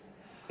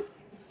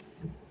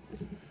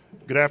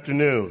Good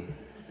afternoon.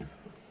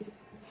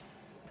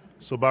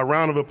 So by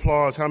round of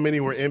applause, how many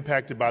were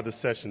impacted by the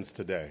sessions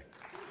today?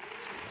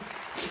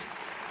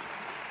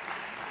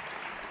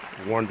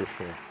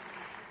 Wonderful.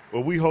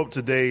 Well, we hope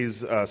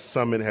today's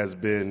summit has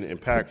been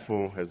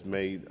impactful, has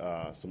made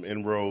some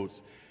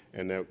inroads,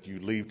 and that you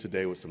leave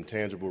today with some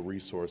tangible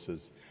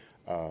resources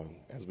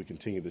as we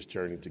continue this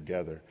journey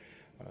together.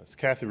 As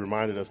Kathy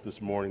reminded us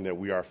this morning that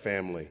we are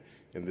family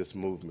in this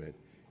movement,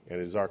 and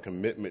it is our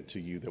commitment to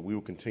you that we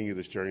will continue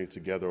this journey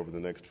together over the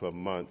next 12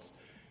 months,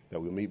 that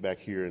we'll meet back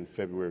here in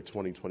February of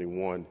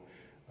 2021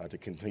 to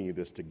continue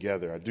this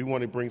together. I do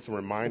want to bring some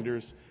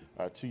reminders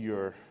to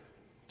your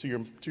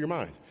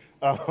mind.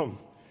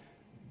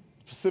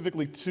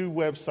 Specifically, two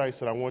websites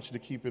that I want you to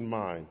keep in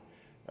mind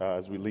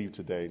as we leave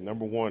today.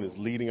 Number one is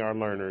Leading Our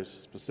Learners,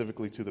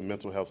 specifically to the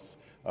mental health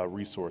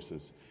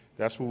resources.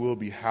 That's where we'll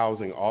be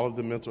housing all of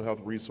the mental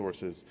health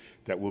resources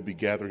that we'll be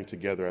gathering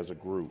together as a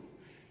group.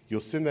 You'll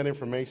send that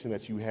information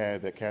that you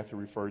had that Kathy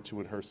referred to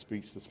in her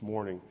speech this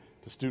morning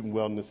to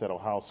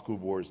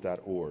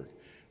studentwellness@ohioschoolboards.org.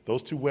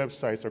 Those two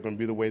websites are going to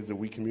be the ways that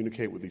we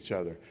communicate with each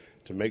other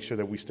to make sure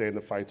that we stay in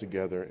the fight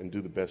together and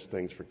do the best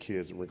things for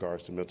kids in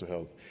regards to mental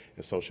health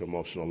and social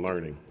emotional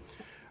learning.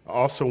 I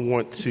also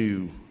want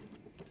to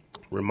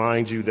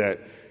remind you that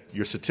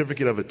your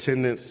certificate of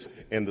attendance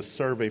and the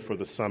survey for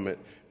the summit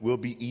will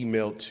be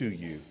emailed to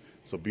you.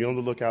 So be on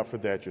the lookout for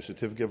that, your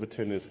certificate of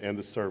attendance and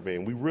the survey.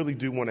 And we really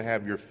do want to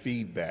have your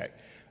feedback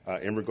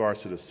in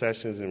regards to the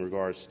sessions, in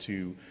regards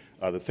to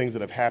the things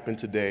that have happened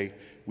today.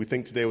 We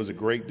think today was a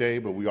great day,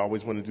 but we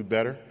always want to do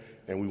better.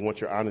 And we want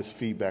your honest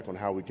feedback on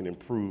how we can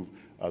improve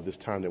this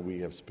time that we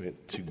have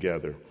spent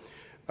together.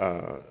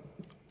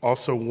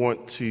 Also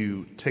want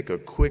to take a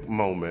quick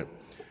moment.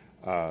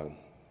 There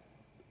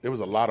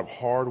was a lot of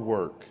hard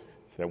work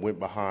that went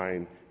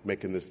behind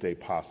making this day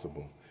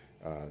possible.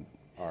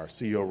 Our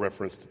CEO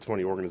referenced the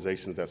 20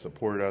 organizations that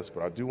supported us,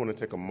 but I do want to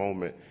take a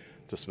moment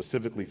to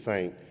specifically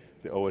thank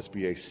the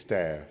OSBA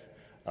staff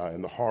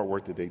and the hard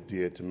work that they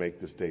did to make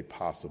this day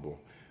possible.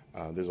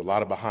 There's a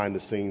lot of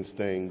behind-the-scenes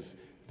things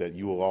that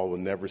you all will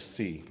never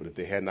see, but if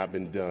they had not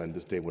been done,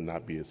 this day would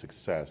not be a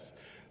success.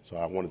 So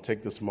I want to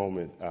take this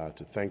moment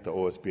to thank the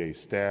OSBA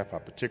staff. I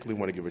particularly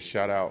want to give a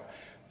shout-out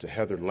to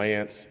Heather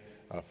Lance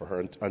for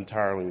her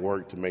untiring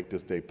work to make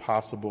this day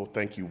possible.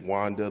 Thank you,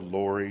 Wanda,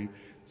 Lori,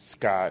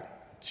 Scott,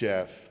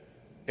 Jeff,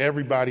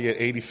 everybody at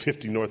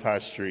 8050 North High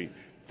Street.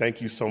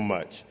 Thank you so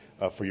much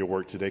for your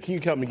work today. Can you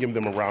help me give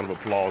them a round of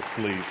applause,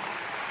 please?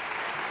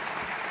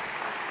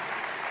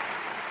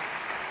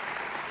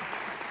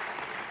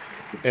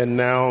 And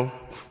now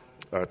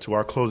to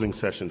our closing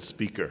session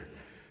speaker,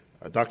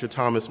 Dr.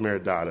 Thomas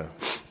Meredata.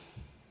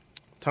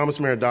 Thomas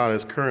Meredata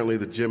is currently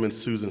the Jim and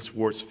Susan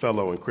Swartz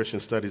Fellow in Christian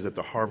Studies at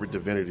the Harvard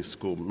Divinity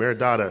School.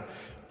 Meredata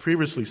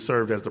previously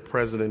served as the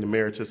president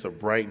emeritus of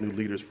Bright New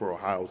Leaders for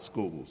Ohio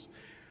Schools.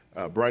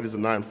 Bright is a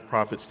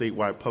nonprofit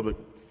statewide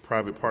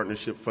public-private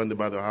partnership funded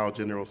by the Ohio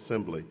General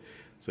Assembly.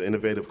 It's an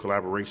innovative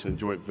collaboration and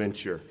joint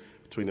venture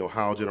between the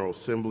Ohio General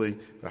Assembly,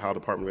 the Ohio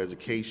Department of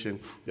Education,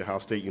 the Ohio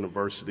State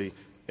University,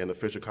 and the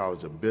Fisher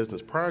College of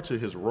Business. Prior to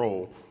his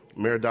role,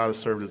 Meredata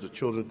served as the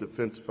Children's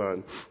Defense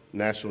Fund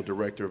National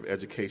Director of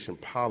Education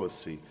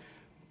Policy.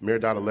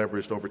 Meredata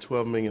leveraged over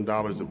 $12 million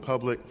in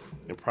public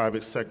and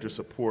private sector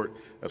support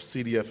of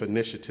CDF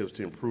initiatives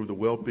to improve the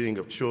well-being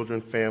of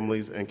children,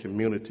 families, and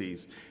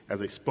communities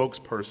as a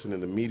spokesperson in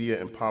the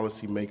media and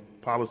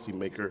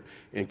policymaker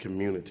in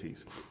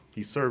communities.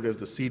 He served as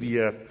the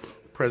CDF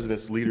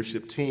President's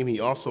leadership team. He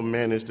also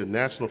managed the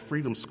National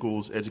Freedom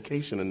Schools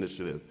Education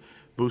Initiative,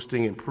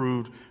 boosting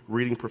improved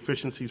reading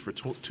proficiencies for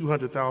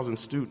 200,000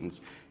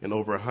 students in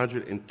over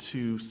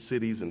 102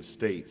 cities and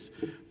states.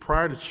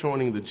 Prior to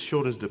joining the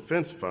Children's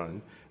Defense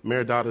Fund,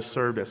 Meredata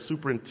served as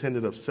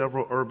superintendent of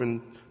several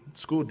urban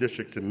school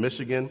districts in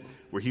Michigan,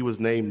 where he was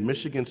named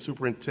Michigan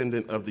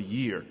Superintendent of the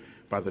Year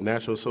by the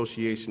National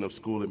Association of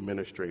School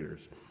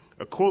Administrators.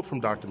 A quote from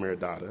Dr.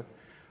 Meredata: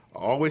 "I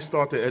always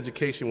thought that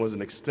education was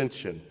an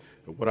extension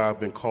of what I've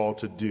been called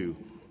to do.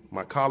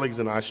 My colleagues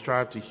and I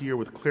strive to hear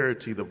with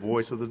clarity the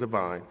voice of the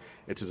divine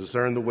and to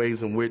discern the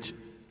ways in which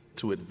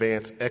to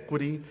advance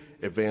equity,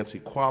 advance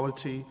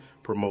equality,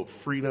 promote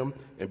freedom,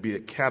 and be a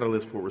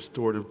catalyst for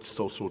restorative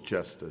social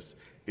justice.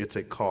 It's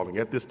a calling."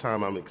 At this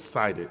time, I'm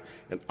excited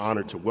and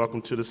honored to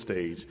welcome to the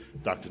stage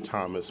Dr.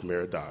 Thomas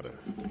Meredata.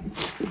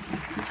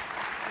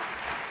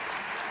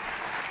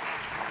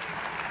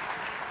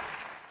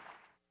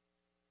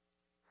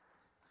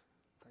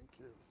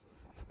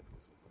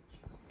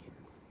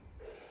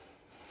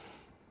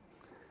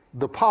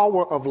 The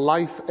power of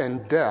life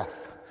and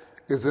death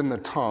is in the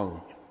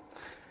tongue.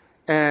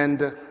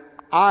 And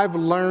I've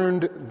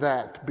learned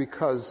that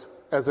because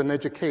as an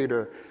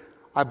educator,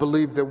 I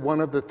believe that one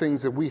of the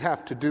things that we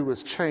have to do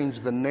is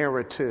change the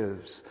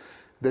narratives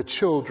that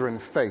children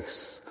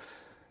face.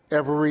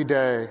 Every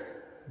day,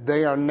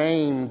 they are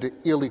named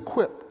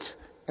ill-equipped,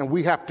 and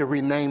we have to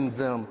rename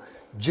them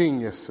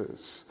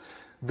geniuses.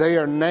 They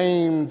are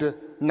named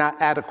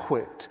not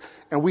adequate,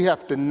 and we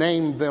have to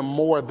name them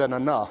more than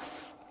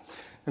enough.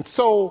 And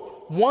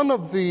so one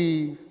of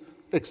the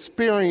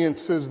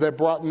experiences that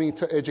brought me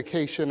to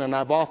education, and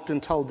I've often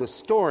told this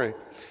story,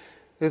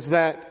 is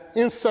that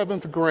in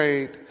 7th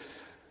grade,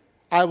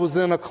 I was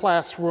in a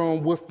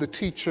classroom with the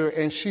teacher,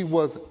 and she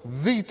was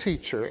the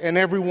teacher, and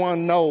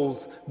everyone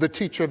knows the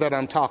teacher that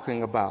I'm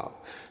talking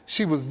about.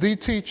 She was the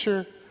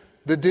teacher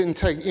that didn't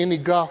take any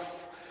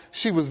guff.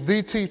 She was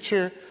the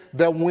teacher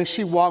that when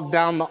she walked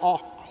down the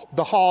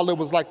hall, it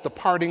was like the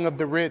parting of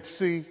the Red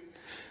Sea.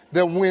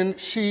 That when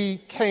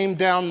she came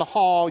down the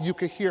hall, you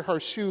could hear her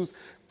shoes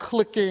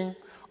clicking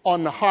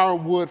on the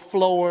hardwood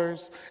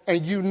floors,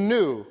 and you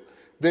knew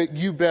that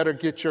you better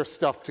get your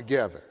stuff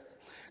together.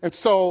 And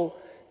so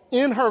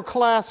in her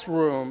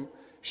classroom,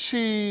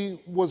 she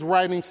was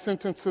writing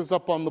sentences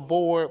up on the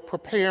board,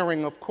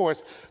 preparing, of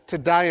course, to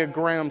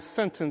diagram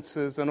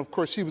sentences. And of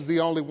course, she was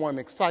the only one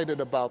excited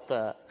about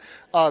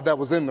that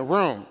was in the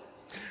room.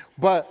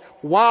 But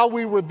while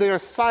we were there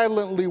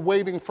silently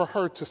waiting for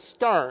her to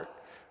start,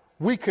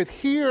 we could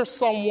hear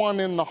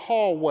someone in the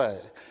hallway.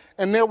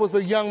 And there was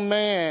a young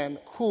man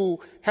who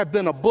had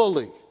been a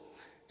bully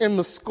in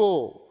the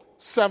school,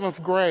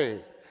 7th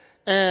grade.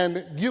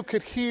 And you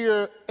could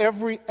hear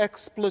every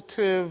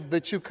expletive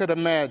that you could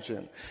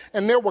imagine.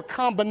 And there were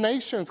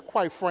combinations,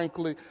 quite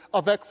frankly,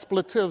 of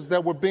expletives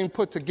that were being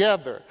put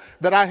together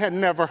that I had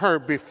never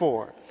heard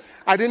before.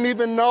 I didn't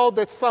even know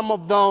that some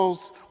of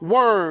those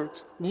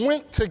words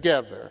went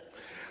together.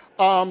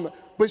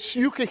 But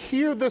you could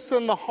hear this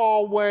in the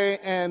hallway,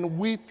 and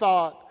we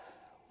thought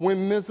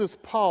when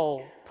Mrs.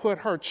 Poe put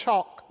her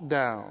chalk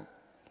down,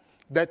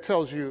 that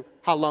tells you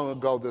how long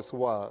ago this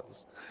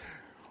was.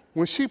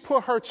 When she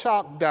put her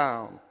chalk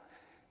down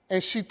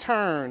and she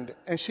turned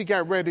and she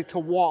got ready to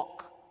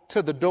walk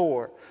to the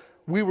door,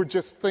 we were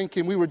just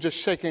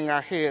shaking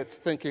our heads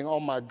thinking, oh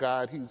my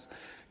God,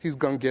 he's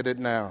going to get it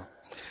now.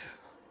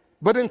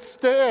 But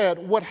instead,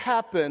 what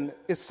happened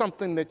is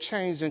something that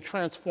changed and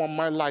transformed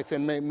my life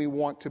and made me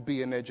want to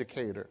be an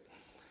educator.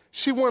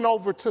 She went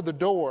over to the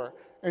door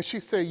and she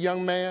said,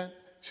 young man,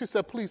 she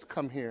said, please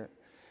come here.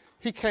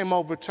 He came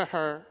over to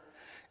her,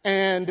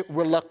 and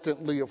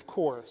reluctantly, of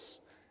course,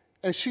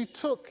 and she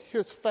took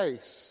his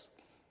face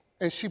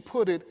and she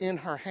put it in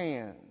her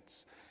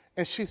hands.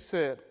 And she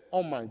said,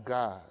 oh my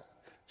God.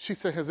 She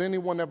said, has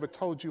anyone ever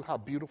told you how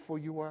beautiful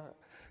you are?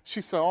 She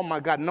said, oh my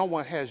God, no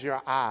one has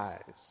your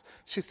eyes.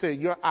 She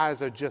said, your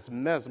eyes are just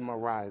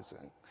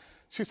mesmerizing.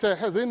 She said,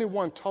 has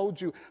anyone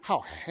told you how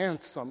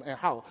handsome and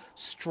how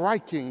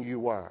striking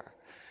you are?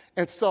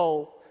 And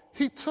so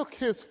he took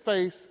his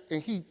face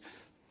and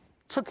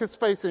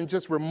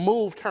just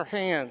removed her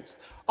hands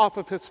off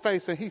of his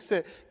face, and he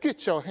said,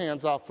 get your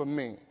hands off of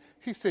me.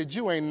 He said,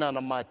 you ain't none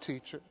of my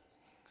teacher.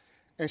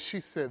 And she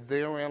said,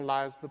 therein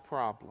lies the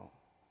problem.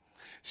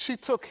 She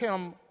took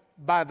him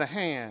by the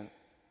hand.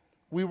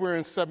 We were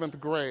in 7th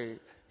grade.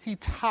 He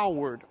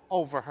towered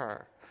over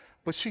her,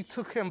 but she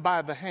took him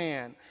by the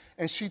hand,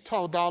 and she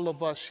told all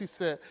of us, she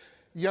said,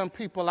 young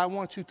people, I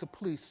want you to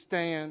please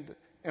stand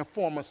and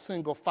form a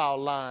single file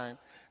line.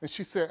 And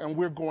she said, and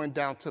we're going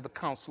down to the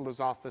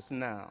counselor's office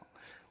now.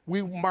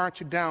 We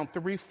marched down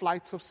 3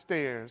 flights of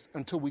stairs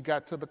until we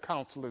got to the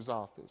counselor's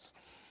office.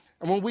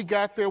 And when we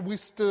got there, we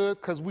stood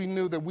because we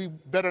knew that we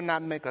better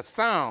not make a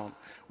sound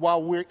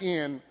while we're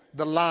in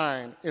the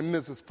line for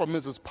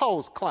Mrs.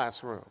 Poe's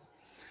classroom.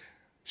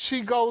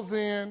 She goes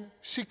in,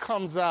 she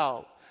comes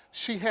out.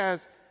 She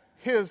has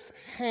his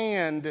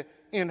hand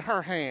in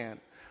her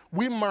hand.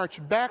 We march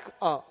back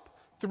up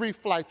 3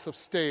 flights of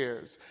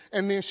stairs.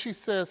 And then she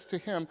says to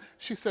him,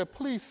 she said,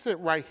 please sit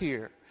right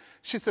here.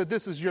 She said,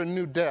 this is your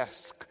new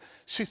desk.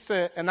 She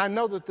said, and I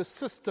know that the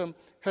system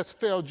has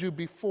failed you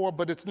before,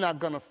 but it's not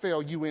going to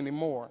fail you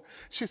anymore.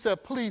 She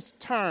said, please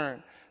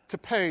turn to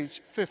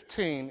page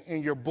 15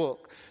 in your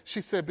book.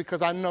 She said,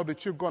 because I know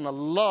that you're going to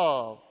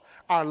love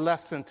our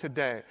lesson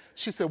today.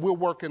 She said, we're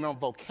working on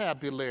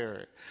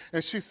vocabulary.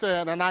 And she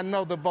said, and I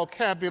know the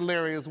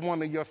vocabulary is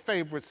one of your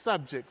favorite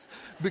subjects,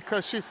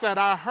 because she said,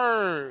 I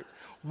heard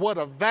what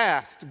a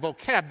vast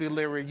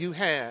vocabulary you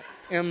had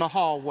in the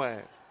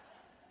hallway.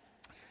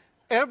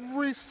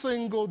 Every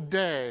single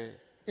day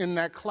in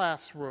that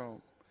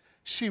classroom,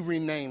 she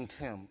renamed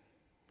him.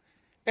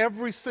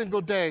 Every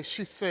single day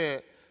she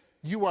said,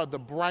 you are the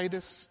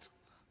brightest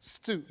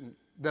student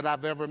that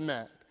I've ever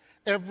met.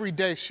 Every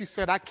day she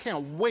said, I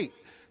can't wait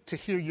to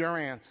hear your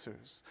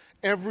answers.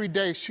 Every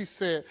day she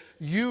said,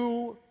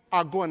 you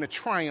are going to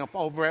triumph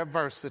over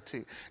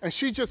adversity. And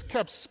she just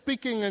kept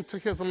speaking into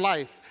his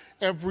life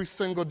every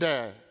single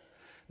day.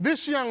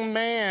 This young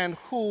man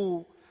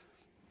who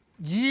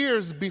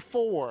years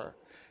before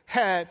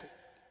had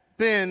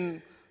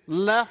been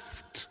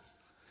left,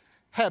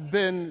 had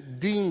been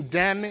deemed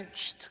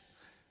damaged,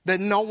 that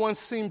no one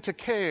seemed to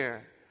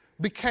care,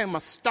 became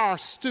a star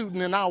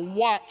student, and I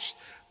watched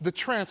the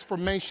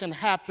transformation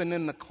happen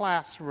in the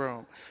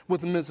classroom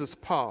with Mrs.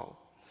 Poe.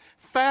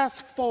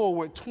 Fast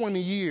forward 20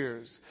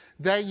 years,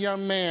 that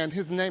young man,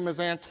 his name is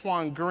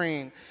Antoine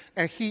Green,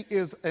 and he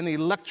is an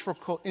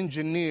electrical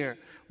engineer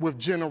with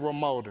General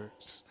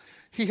Motors.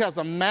 He has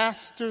a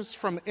master's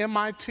from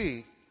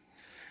MIT,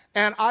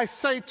 And I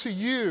say to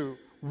you,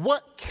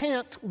 what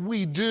can't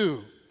we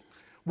do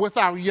with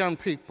our young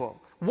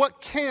people?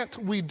 What can't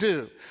we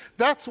do?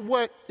 That's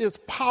what is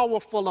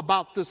powerful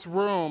about this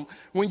room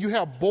when you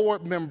have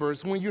board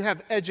members, when you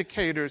have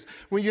educators,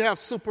 when you have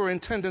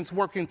superintendents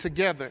working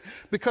together.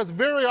 Because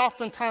very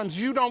oftentimes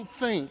you don't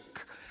think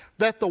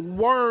that the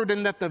word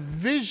and that the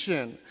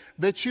vision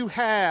that you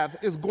have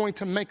is going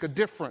to make a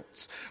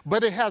difference,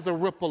 but it has a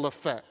ripple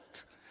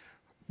effect.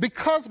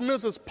 Because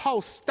Mrs.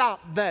 Post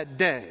stopped that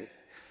day,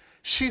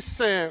 she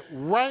said,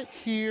 right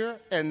here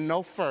and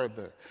no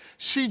further.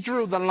 She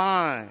drew the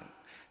line.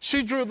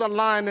 She drew the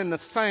line in the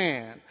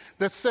sand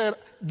that said,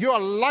 your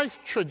life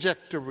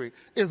trajectory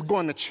is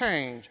going to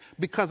change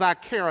because I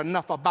care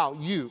enough about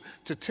you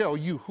to tell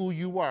you who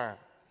you are.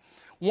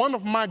 One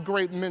of my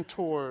great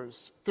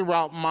mentors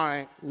throughout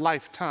my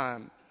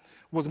lifetime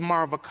was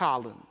Marva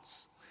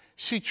Collins.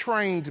 She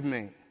trained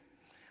me.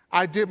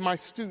 I did my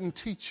student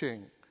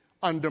teaching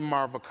under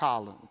Marva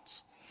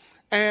Collins.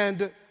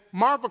 And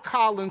Marva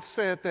Collins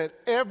said that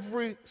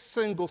every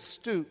single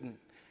student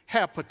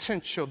had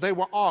potential. They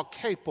were all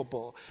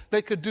capable.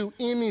 They could do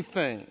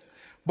anything.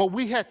 But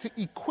we had to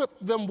equip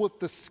them with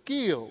the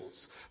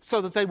skills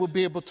so that they would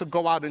be able to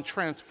go out and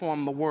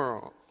transform the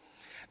world.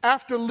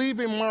 After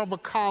leaving Marva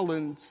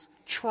Collins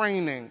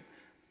training,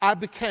 I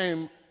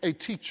became a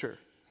teacher.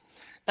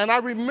 And I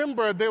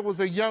remember there was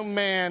a young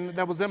man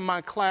that was in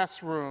my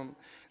classroom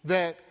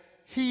that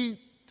he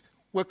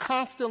would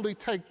constantly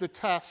take the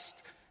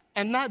test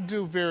and not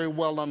do very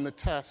well on the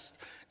test.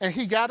 And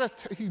he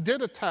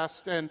did a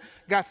test and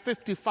got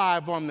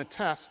 55 on the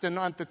test. And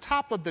at the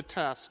top of the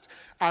test,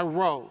 I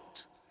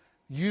wrote,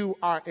 "You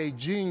are a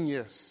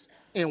genius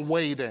in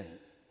waiting."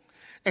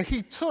 And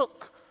he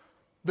took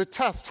the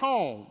test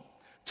home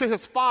to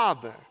his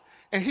father.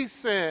 And he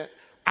said,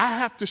 "I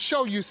have to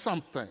show you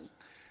something."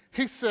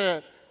 He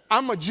said,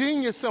 "I'm a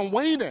genius in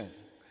waiting."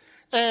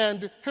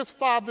 And his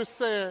father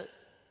said,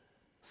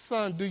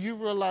 "Son, do you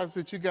realize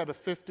that you got a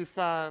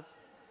 55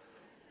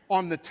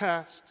 on the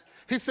test?"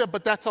 He said,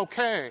 "But that's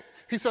okay."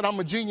 He said, "I'm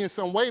a genius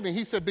in waiting."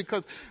 He said,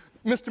 "Because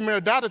Mr.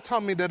 Meredata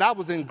told me that I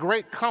was in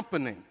great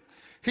company.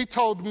 He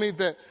told me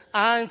that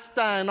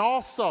Einstein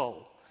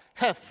also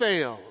had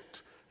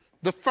failed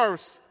the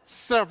first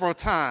several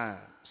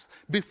times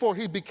before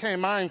he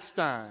became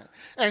Einstein.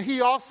 And he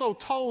also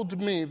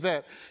told me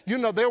that,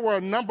 there were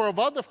a number of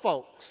other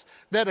folks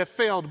that had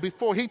failed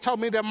before. He told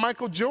me that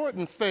Michael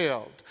Jordan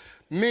failed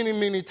many,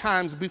 many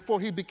times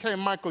before he became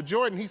Michael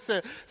Jordan." He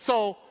said,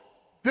 "So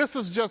this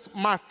is just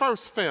my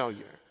first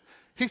failure."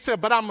 He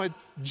said, "But I'm a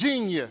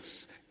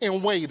genius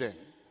in waiting."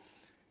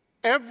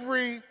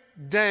 Every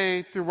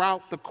day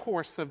throughout the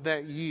course of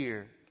that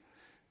year,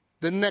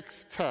 the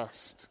next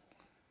test,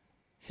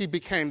 he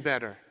became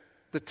better.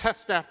 The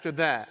test after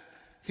that,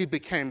 he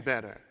became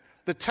better.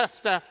 The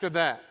test after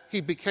that,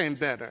 he became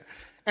better.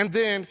 And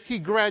then he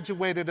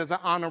graduated as an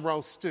honor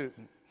roll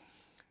student.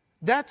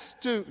 That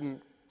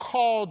student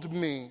called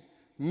me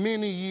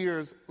many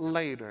years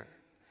later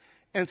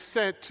and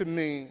said to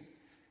me,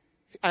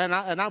 and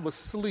I was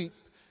asleep,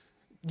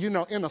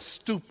 in a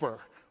stupor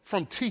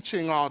from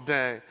teaching all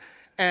day.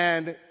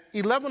 And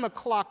 11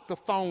 o'clock, the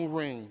phone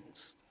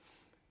rings.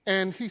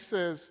 And he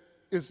says,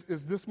 is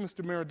this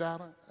Mr.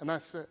 Meredata? And I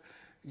said,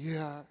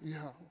 yeah,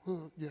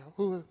 who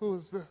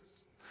is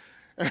this?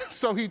 And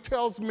so he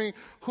tells me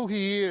who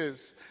he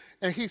is.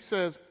 And he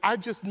says, "I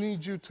just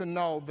need you to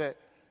know that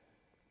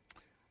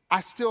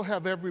I still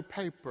have every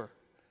paper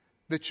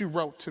that you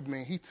wrote to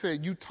me." He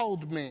said, "You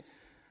told me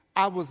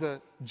I was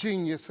a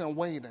genius in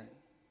waiting."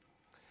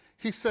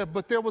 He said,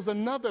 "But there was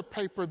another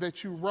paper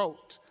that you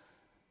wrote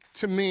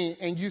to me,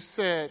 and you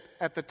said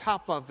at the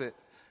top of it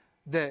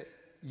that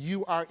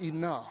you are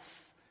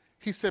enough."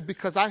 He said,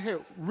 "Because I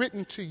had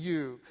written to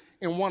you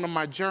in one of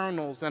my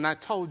journals, and I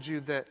told you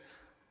that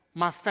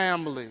my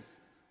family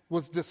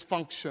was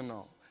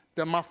dysfunctional,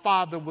 that my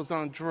father was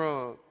on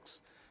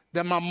drugs,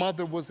 that my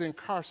mother was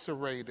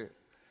incarcerated,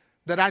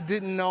 that I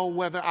didn't know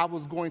whether I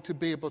was going to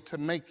be able to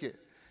make it."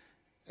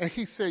 And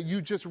he said,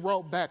 "You just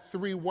wrote back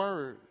 3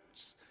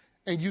 words,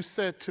 and you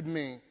said to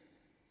me,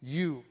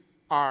 'You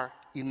are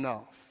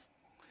enough.'"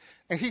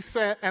 And he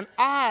said, and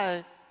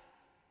I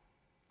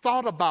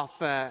thought about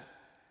that,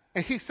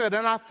 and he said,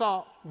 and I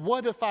thought,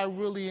 what if I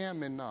really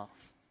am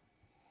enough?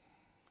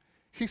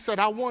 He said,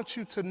 "I want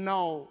you to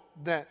know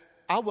that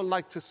I would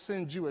like to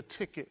send you a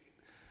ticket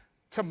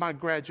to my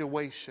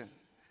graduation."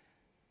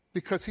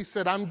 Because he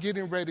said, "I'm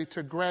getting ready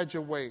to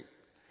graduate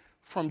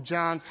from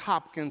Johns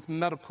Hopkins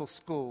Medical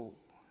School.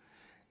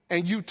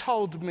 And you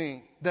told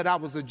me that I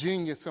was a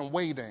genius in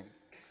waiting.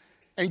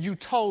 And you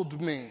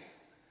told me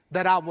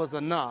that I was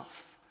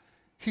enough."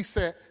 He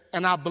said,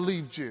 "And I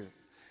believed you."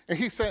 And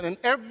he said, and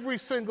every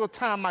single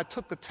time I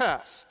took a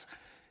test,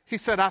 he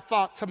said, I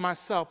thought to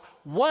myself,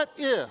 what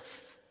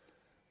if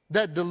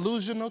that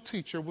delusional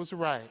teacher was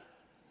right?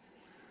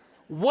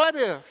 What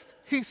if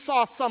he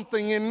saw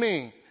something in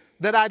me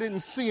that I didn't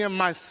see in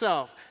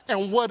myself?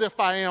 And what if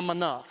I am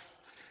enough?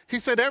 He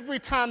said, every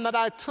time that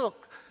I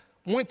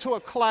went to a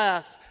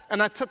class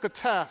and I took a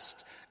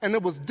test and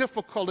it was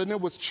difficult and it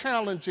was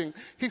challenging.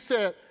 He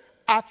said,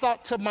 I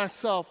thought to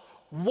myself,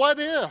 what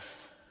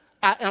if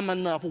I am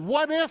enough?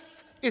 What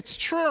if it's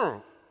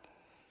true?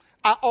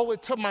 I owe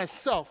it to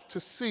myself to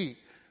see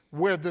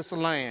where this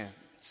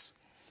lands.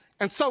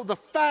 And so the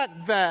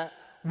fact that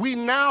we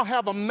now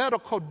have a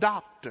medical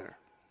doctor,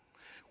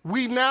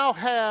 we now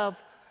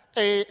have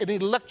an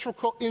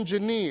electrical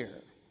engineer,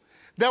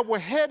 that were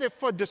headed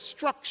for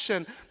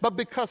destruction, but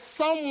because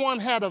someone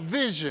had a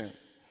vision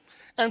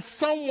and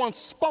someone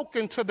spoke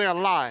into their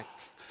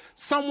life,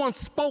 someone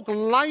spoke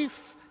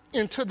life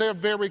into their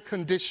very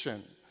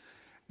condition,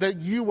 that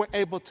you were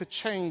able to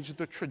change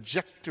the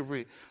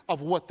trajectory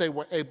of what they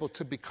were able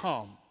to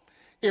become.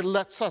 It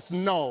lets us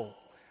know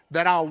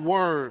that our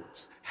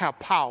words have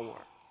power.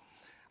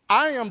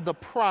 I am the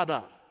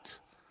product,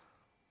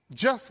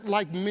 just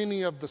like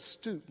many of the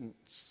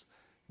students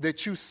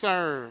that you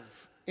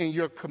serve in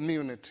your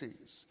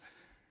communities.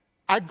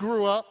 I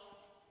grew up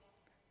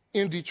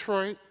in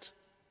Detroit.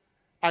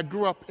 I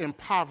grew up in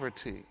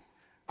poverty.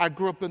 I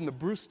grew up in the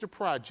Brewster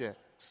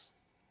Projects.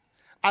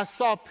 I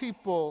saw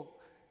people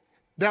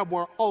that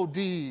were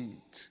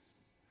OD'd,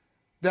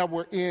 that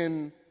were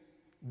in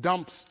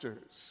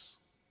dumpsters,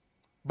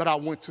 but I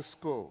went to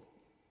school.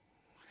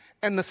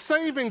 And the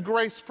saving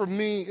grace for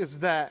me is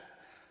that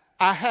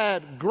I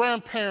had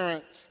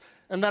grandparents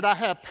and that I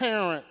had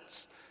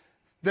parents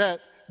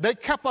that they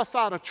kept us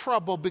out of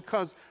trouble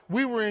because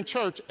we were in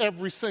church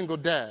every single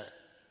day.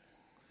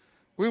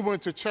 We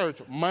went to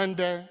church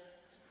Monday.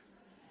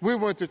 We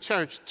went to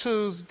church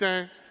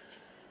Tuesday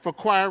for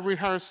choir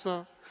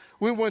rehearsal.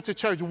 We went to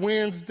church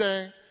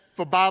Wednesday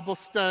for Bible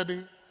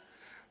study.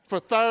 For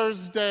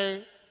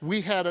Thursday, we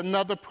had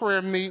another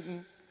prayer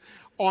meeting.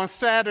 On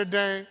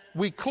Saturday,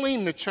 we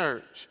cleaned the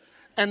church.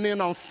 And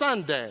then on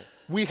Sunday,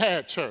 we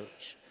had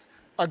church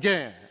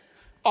again,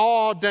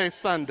 all day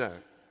Sunday.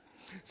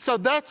 So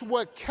that's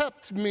what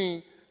kept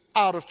me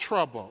out of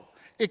trouble.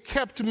 It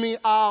kept me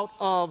out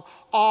of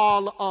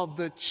all of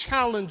the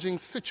challenging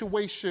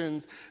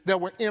situations that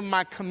were in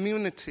my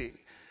community.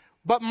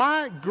 But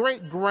my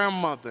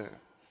great-grandmother,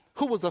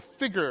 who was a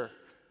figure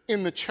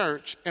in the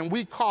church, and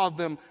we called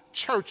them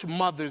church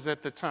mothers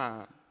at the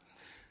time,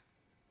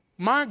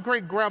 my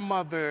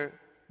great-grandmother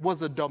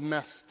was a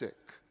domestic.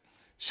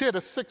 She had a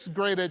 6th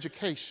grade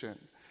education.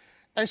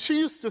 And she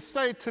used to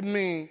say to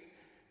me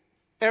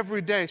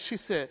every day, she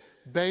said,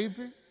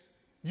 baby,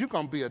 you're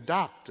going to be a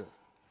doctor.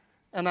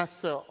 And I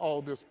said,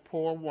 oh, this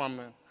poor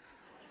woman,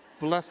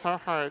 bless her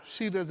heart.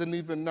 She doesn't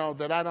even know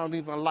that I don't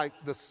even like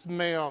the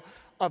smell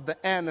of the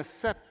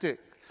antiseptic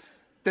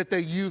that they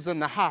use in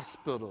the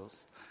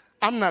hospitals.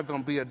 I'm not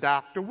going to be a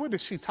doctor. What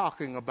is she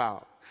talking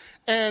about?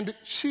 And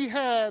she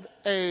had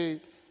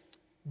a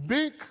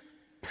big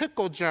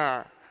pickle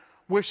jar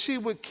where she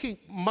would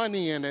keep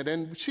money in it,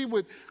 and she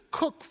would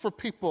cook for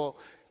people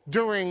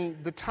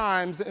during the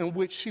times in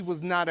which she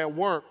was not at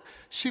work.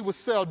 She would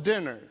sell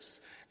dinners.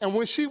 And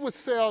when she would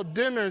sell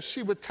dinners,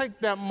 she would take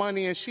that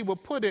money and she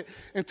would put it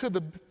into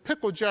the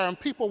pickle jar, and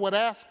people would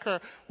ask her,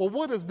 well,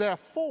 what is that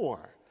for?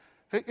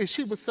 And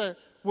she would say,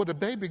 well, the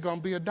baby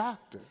gonna be a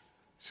doctor.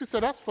 She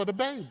said, that's for the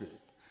baby.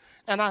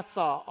 And I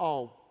thought,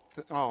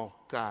 oh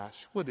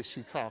gosh, what is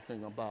she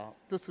talking about?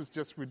 This is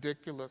just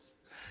ridiculous.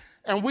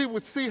 And we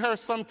would see her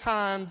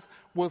sometimes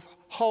with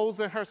holes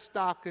in her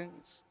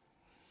stockings.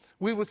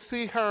 We would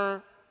see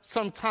her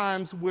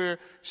sometimes where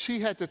she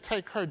had to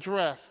take her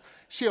dress.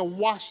 She had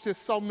washed it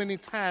so many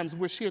times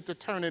where she had to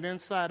turn it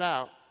inside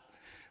out.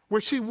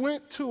 Where she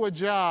went to a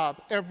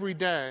job every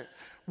day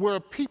where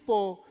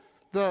people,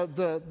 the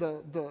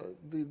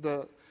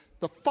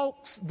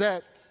folks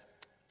that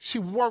she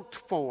worked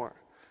for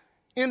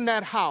in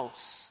that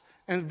house,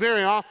 and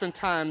very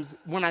oftentimes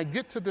when I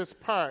get to this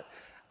part,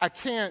 I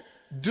can't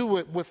do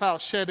it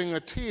without shedding a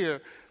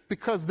tear,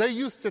 because they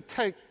used to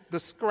take the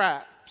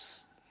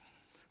scraps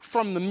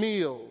from the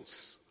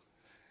meals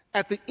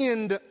at the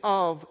end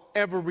of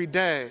every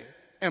day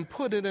and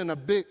put it in a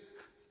big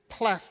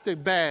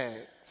plastic bag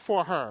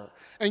for her.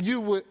 And you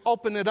would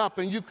open it up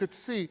and you could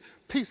see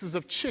pieces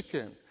of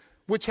chicken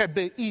which had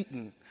been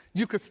eaten.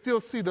 You could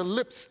still see the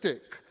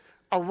lipstick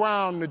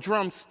around the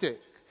drumstick.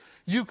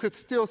 You could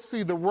still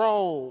see the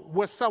roll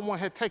where someone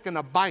had taken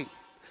a bite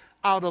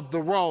out of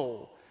the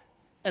roll.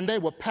 And they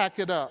would pack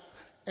it up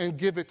and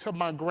give it to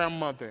my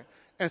grandmother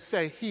and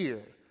say,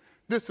 here,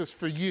 this is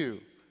for you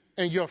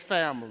and your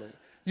family.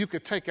 You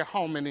could take it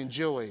home and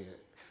enjoy it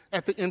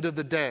at the end of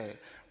the day.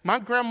 My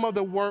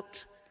grandmother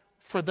worked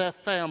for that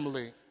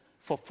family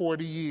for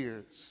 40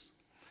 years.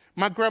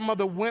 My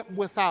grandmother went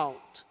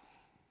without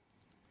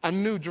a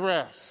new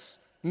dress,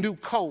 new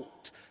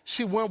coat.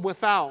 She went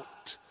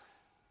without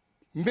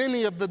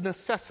many of the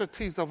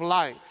necessities of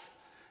life.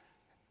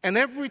 And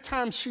every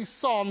time she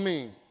saw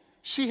me,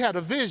 she had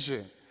a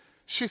vision.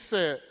 She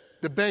said,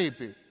 the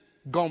baby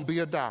gonna be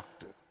a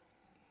doctor.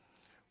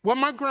 When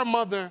my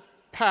grandmother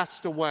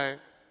passed away,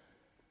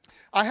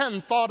 I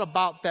hadn't thought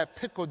about that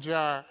pickle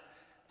jar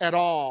at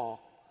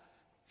all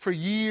for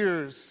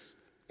years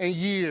and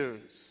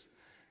years.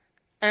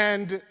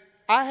 And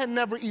I had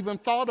never even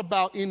thought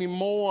about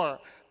anymore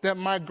that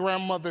my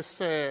grandmother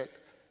said,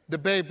 the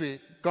baby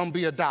gonna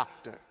be a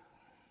doctor.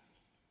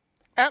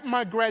 At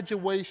my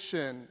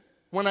graduation,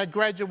 when I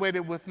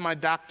graduated with my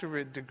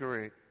doctorate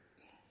degree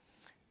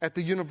at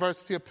the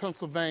University of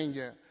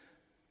Pennsylvania,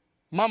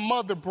 my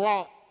mother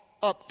brought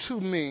up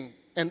to me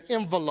an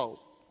envelope.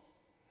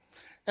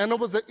 And it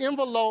was an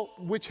envelope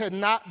which had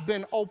not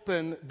been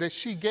opened that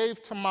she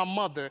gave to my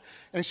mother.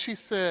 And she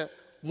said,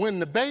 when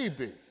the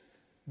baby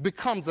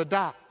becomes a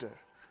doctor,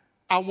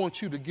 I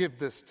want you to give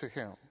this to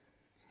him.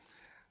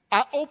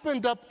 I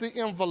opened up the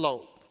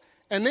envelope,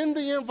 and in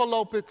the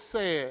envelope it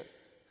said,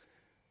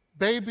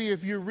 baby,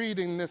 if you're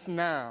reading this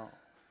now,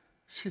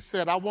 she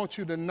said, I want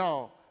you to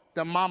know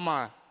that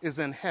Mama is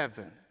in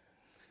heaven.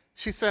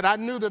 She said, I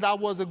knew that I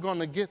wasn't going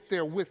to get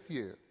there with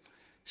you.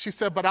 She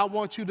said, but I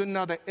want you to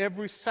know that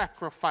every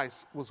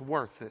sacrifice was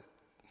worth it.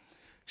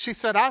 She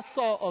said, I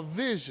saw a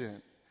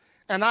vision,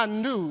 and I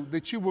knew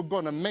that you were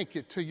going to make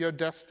it to your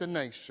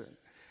destination.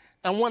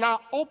 And when I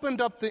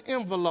opened up the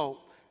envelope,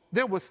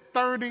 there was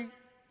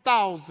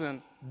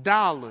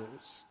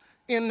 $30,000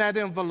 in that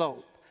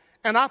envelope.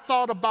 And I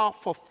thought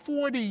about for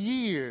 40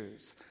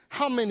 years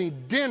how many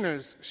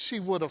dinners she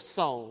would have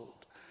sold,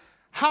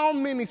 how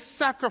many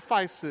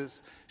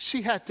sacrifices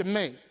she had to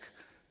make,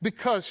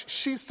 because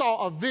she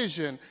saw a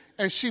vision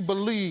and she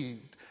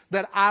believed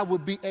that I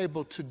would be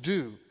able to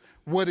do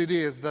what it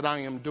is that I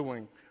am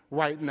doing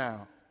right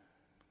now.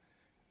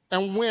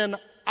 And when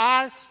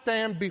I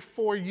stand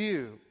before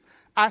you,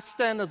 I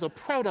stand as a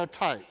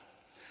prototype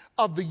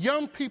of the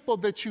young people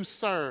that you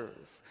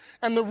serve.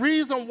 And the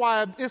reason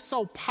why it's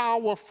so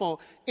powerful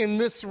in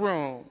this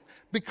room,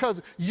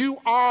 because you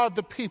are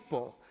the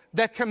people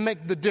that can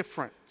make the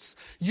difference.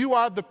 You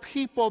are the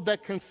people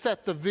that can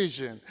set the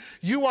vision.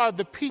 You are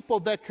the people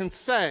that can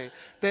say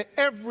that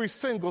every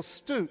single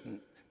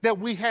student that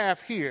we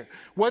have here,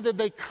 whether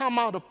they come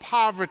out of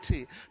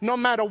poverty, no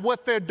matter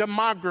what their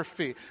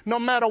demography, no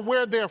matter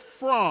where they're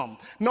from,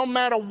 no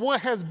matter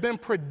what has been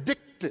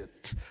predicted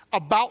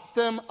about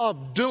them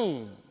of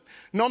doom,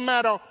 no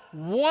matter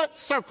what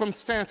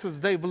circumstances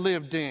they've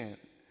lived in,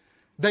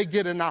 they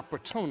get an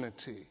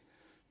opportunity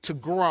to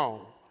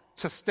grow,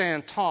 to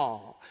stand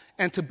tall,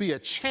 and to be a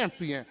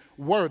champion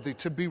worthy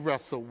to be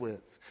wrestled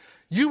with.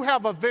 You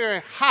have a very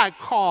high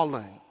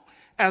calling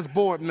as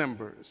board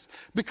members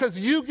because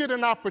you get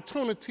an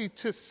opportunity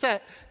to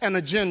set an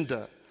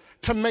agenda,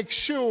 to make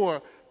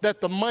sure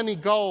that the money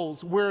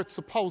goes where it's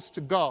supposed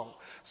to go,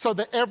 so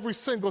that every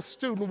single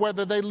student,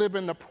 whether they live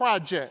in the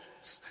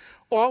projects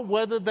or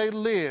whether they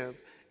live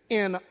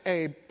in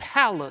a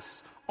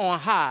palace on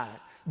high,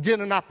 get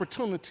an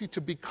opportunity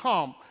to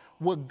become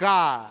what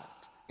God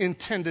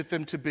intended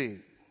them to be.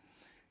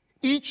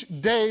 Each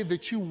day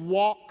that you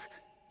walk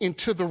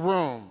into the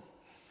room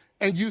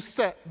and you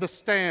set the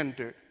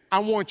standard, I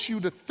want you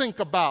to think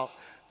about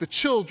the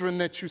children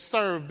that you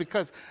serve,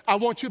 because I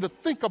want you to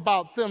think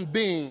about them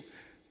being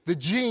the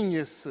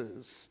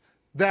geniuses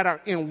that are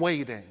in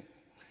waiting,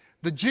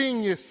 the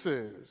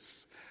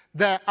geniuses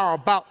that are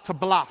about to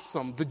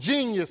blossom, the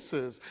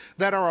geniuses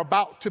that are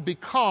about to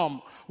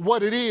become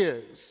what it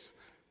is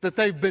that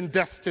they've been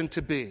destined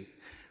to be.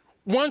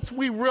 Once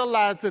we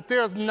realize that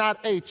there's not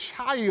a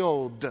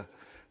child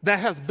that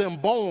has been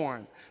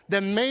born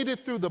that made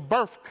it through the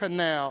birth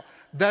canal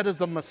that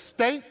is a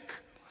mistake,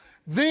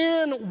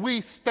 then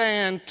we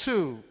stand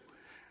to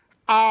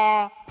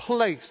our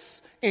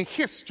place in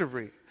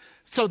history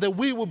so that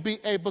we will be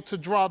able to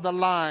draw the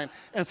line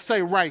and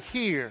say right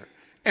here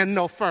and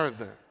no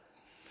further.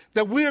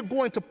 That we are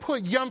going to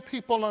put young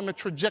people on a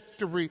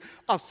trajectory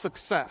of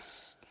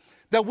success.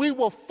 That we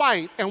will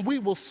fight and we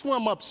will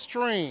swim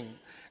upstream.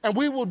 And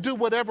we will do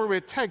whatever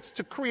it takes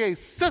to create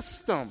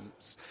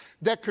systems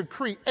that could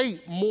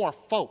create more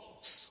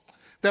folks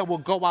that will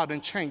go out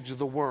and change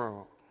the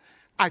world.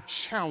 I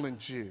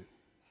challenge you,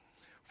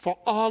 for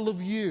all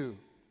of you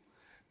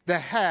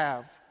that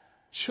have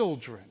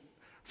children,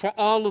 for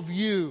all of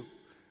you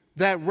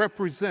that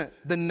represent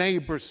the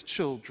neighbor's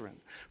children,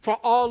 for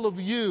all of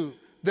you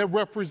that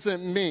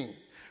represent me,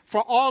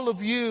 for all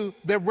of you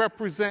that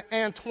represent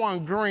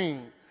Antoine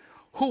Green,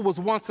 who was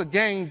once a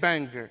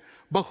gangbanger,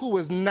 but who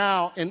is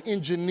now an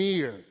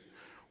engineer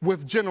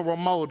with General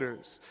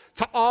Motors,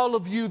 to all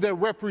of you that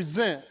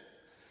represent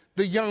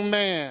the young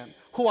man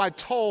who I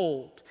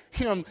told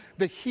him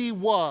that he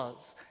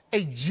was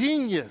a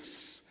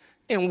genius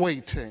in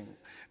waiting,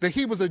 that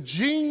he was a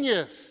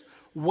genius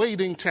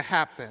waiting to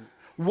happen,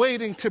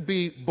 waiting to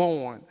be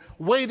born,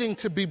 waiting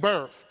to be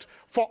birthed.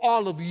 For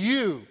all of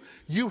you,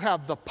 you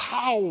have the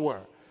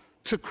power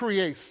to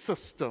create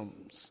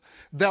systems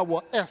that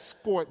will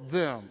escort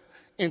them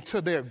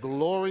into their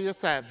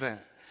glorious advent.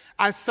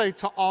 I say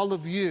to all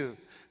of you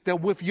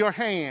that with your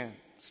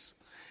hands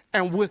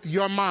and with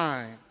your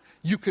mind,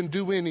 you can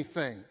do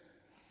anything.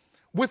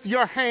 With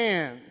your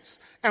hands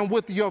and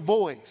with your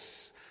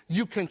voice,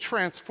 you can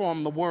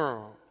transform the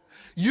world.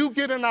 You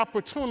get an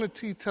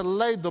opportunity to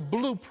lay the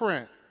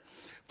blueprint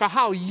for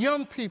how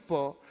young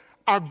people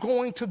are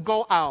going to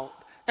go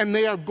out and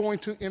they are going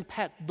to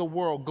impact the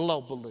world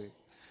globally.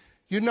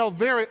 You know,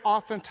 very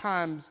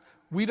oftentimes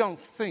we don't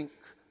think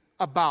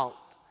about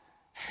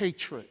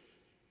hatred.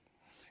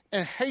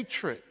 And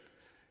hatred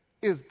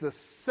is the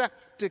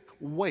septic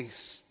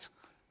waste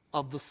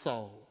of the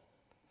soul.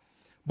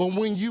 But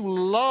when you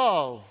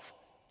love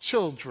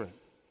children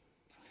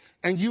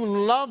and you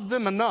love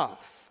them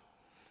enough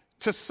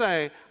to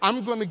say,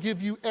 I'm going to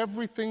give you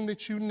everything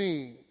that you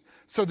need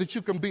so that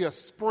you can be a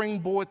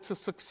springboard to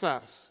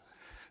success,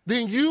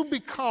 then you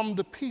become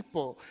the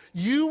people.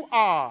 You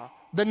are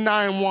the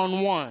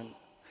 911.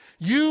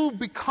 You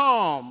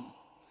become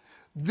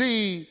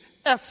the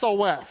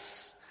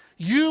SOS.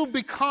 You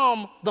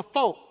become the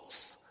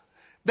folks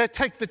that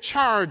take the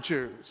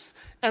chargers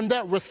and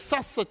that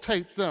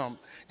resuscitate them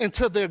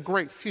into their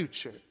great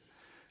future.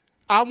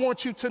 I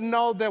want you to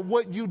know that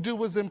what you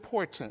do is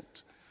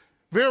important.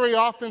 Very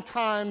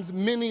oftentimes,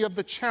 many of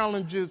the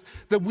challenges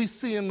that we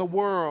see in the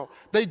world,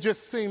 they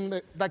just seem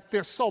like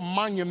they're so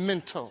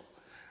monumental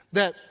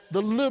that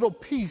the little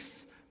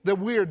piece that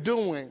we're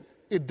doing,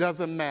 it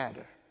doesn't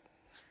matter.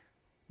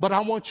 But I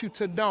want you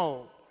to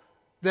know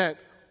that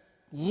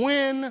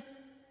when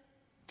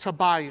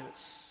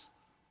Tobias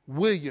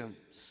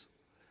Williams,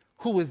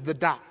 who is the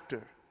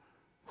doctor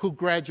who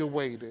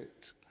graduated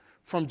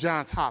from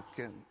Johns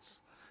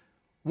Hopkins,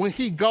 when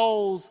he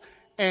goes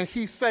and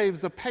he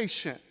saves a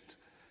patient,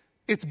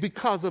 it's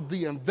because of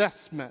the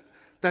investment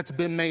that's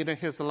been made in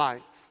his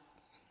life.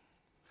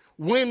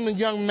 When the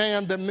young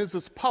man that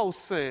Mrs. Poe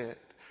said,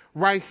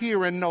 right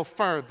here and no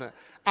further,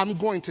 I'm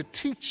going to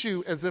teach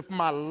you as if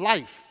my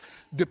life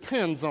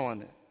depends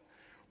on it.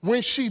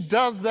 When she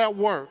does that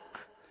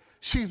work,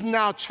 she's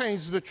now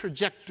changed the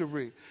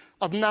trajectory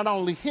of not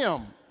only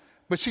him,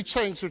 but she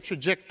changed the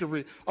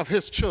trajectory of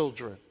his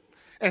children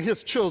and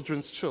his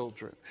children's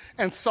children,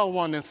 and so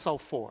on and so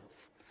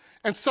forth.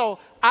 And so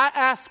I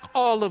ask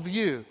all of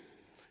you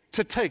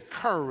to take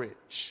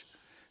courage.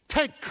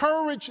 Take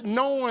courage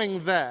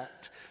knowing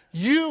that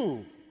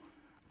you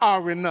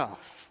are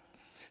enough.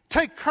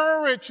 Take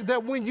courage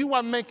that when you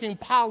are making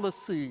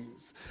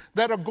policies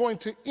that are going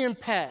to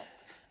impact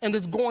and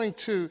is going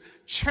to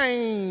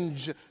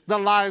change the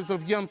lives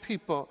of young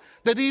people,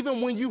 that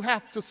even when you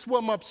have to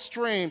swim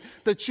upstream,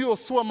 that you'll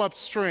swim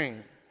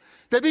upstream.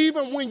 That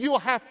even when you'll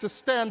have to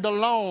stand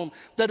alone,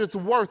 that it's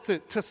worth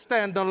it to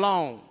stand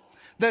alone,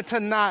 than to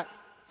not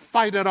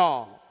fight at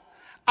all.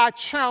 I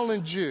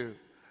challenge you,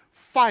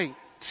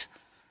 fight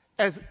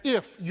as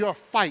if your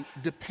fight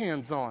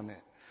depends on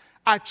it.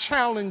 I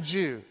challenge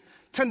you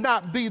to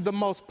not be the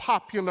most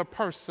popular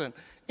person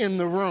in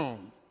the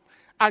room.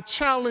 I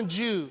challenge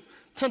you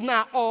to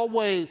not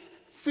always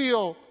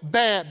feel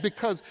bad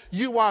because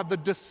you are the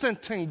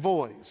dissenting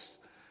voice.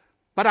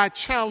 But I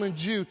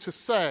challenge you to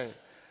say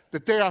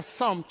that there are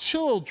some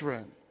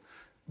children,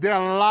 their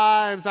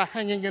lives are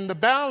hanging in the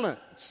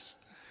balance,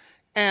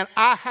 and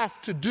I have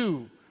to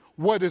do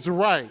what is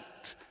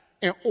right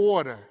in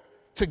order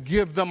to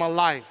give them a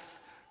life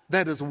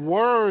that is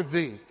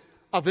worthy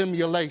of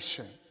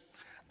emulation.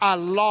 I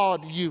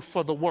laud you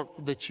for the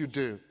work that you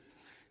do.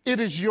 It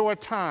is your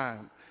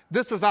time.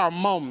 This is our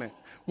moment.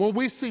 When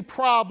we see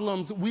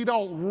problems, we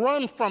don't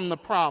run from the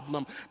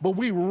problem, but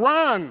we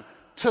run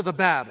to the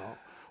battle.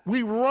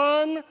 We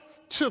run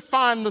to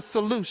find the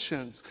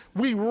solutions.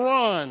 We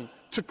run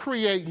to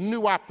create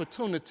new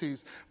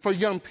opportunities for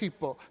young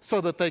people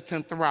so that they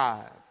can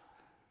thrive.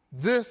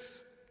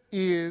 This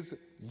is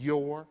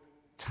your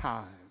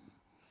time.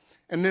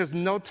 And there's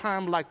no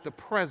time like the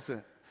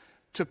present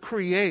to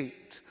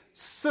create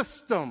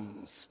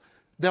systems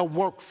that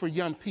work for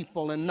young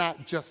people and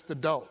not just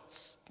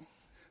adults.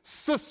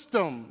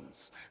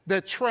 Systems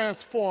that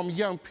transform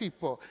young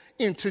people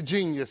into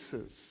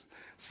geniuses.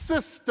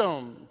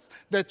 Systems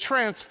that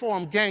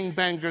transform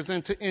gangbangers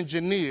into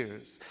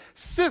engineers.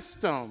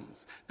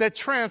 Systems that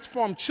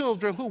transform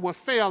children who were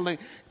failing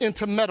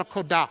into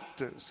medical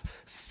doctors.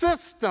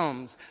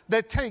 Systems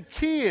that take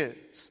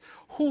kids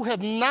who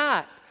have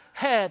not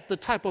had the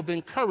type of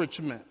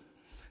encouragement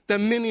that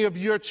many of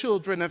your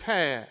children have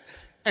had,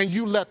 and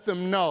you let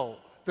them know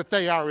that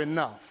they are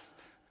enough.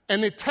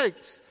 And it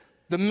takes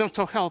the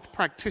mental health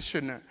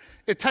practitioner,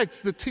 it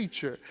takes the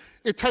teacher,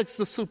 it takes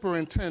the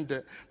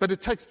superintendent, but it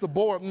takes the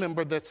board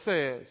member that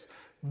says,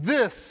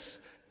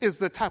 this is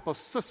the type of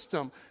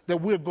system that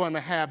we're going to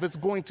have. It's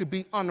going to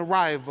be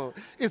unrivaled.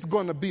 It's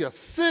going to be a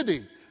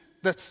city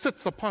that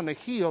sits upon a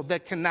hill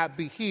that cannot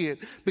be hid,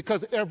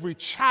 because every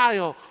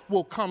child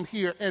will come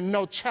here and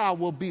no child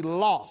will be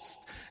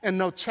lost and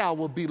no child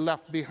will be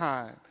left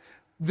behind.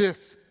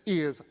 This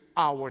is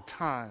our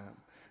time.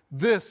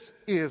 This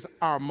is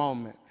our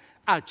moment.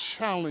 I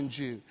challenge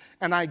you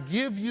and I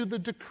give you the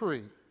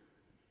decree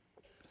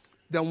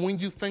that when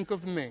you think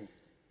of me,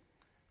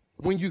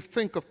 when you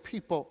think of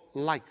people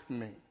like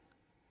me,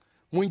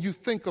 when you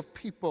think of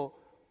people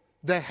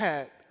that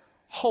had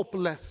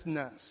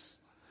hopelessness,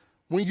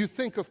 when you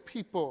think of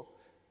people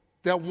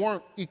that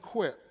weren't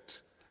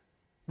equipped,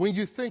 when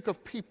you think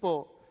of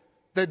people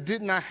that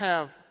did not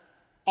have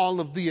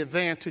all of the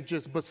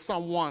advantages but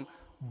someone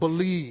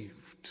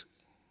believed,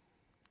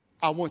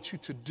 I want you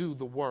to do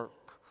the work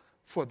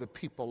for the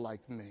people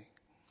like me.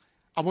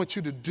 I want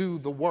you to do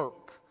the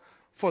work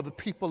for the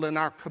people in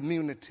our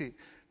community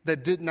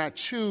that did not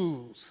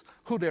choose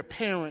who their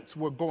parents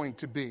were going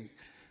to be.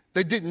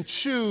 They didn't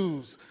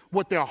choose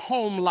what their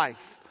home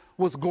life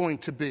was going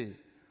to be.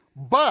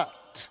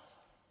 But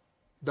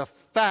the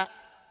fact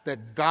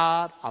that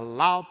God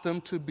allowed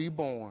them to be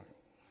born,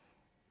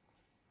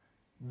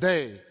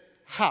 they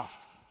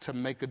have to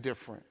make a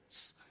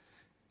difference.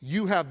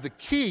 You have the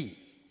key,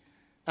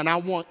 and I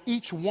want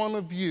each one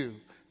of you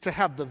to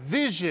have the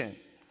vision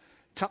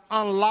to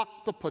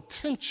unlock the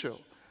potential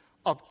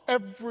of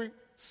every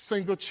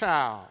single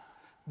child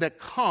that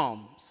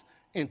comes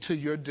into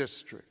your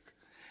district.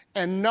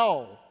 And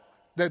know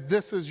that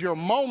this is your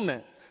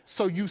moment,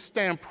 so you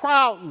stand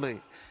proudly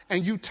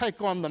and you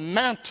take on the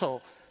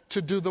mantle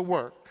to do the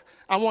work.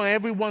 I want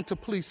everyone to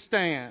please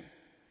stand.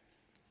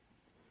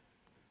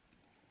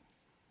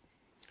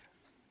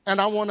 And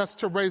I want us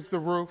to raise the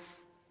roof.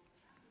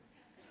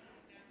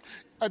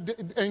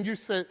 And you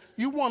said,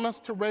 you want us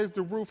to raise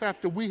the roof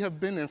after we have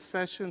been in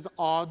sessions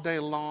all day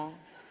long?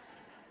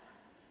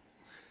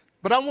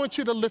 But I want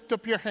you to lift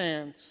up your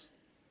hands.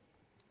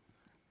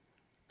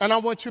 And I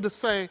want you to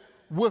say,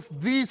 with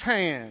these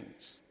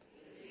hands.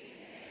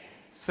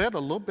 Say it a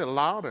little bit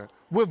louder.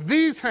 With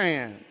these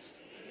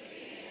hands.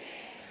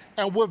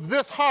 And with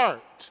this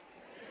heart.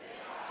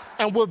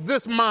 And with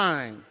this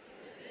mind.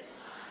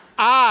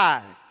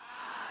 I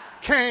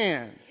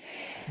can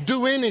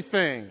do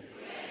anything.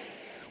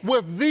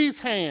 With these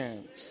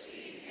hands.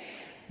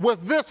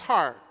 With this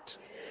heart.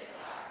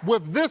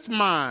 With this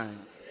mind.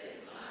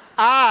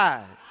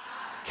 I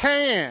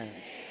can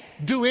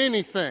do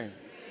anything.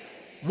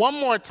 One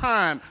more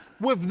time.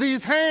 With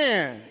these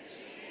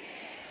hands.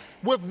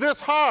 With this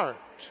heart.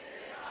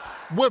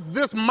 With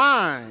this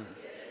mind.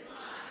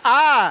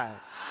 I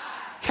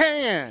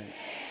can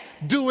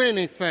do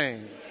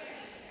anything.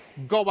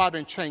 Go out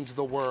and change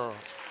the world.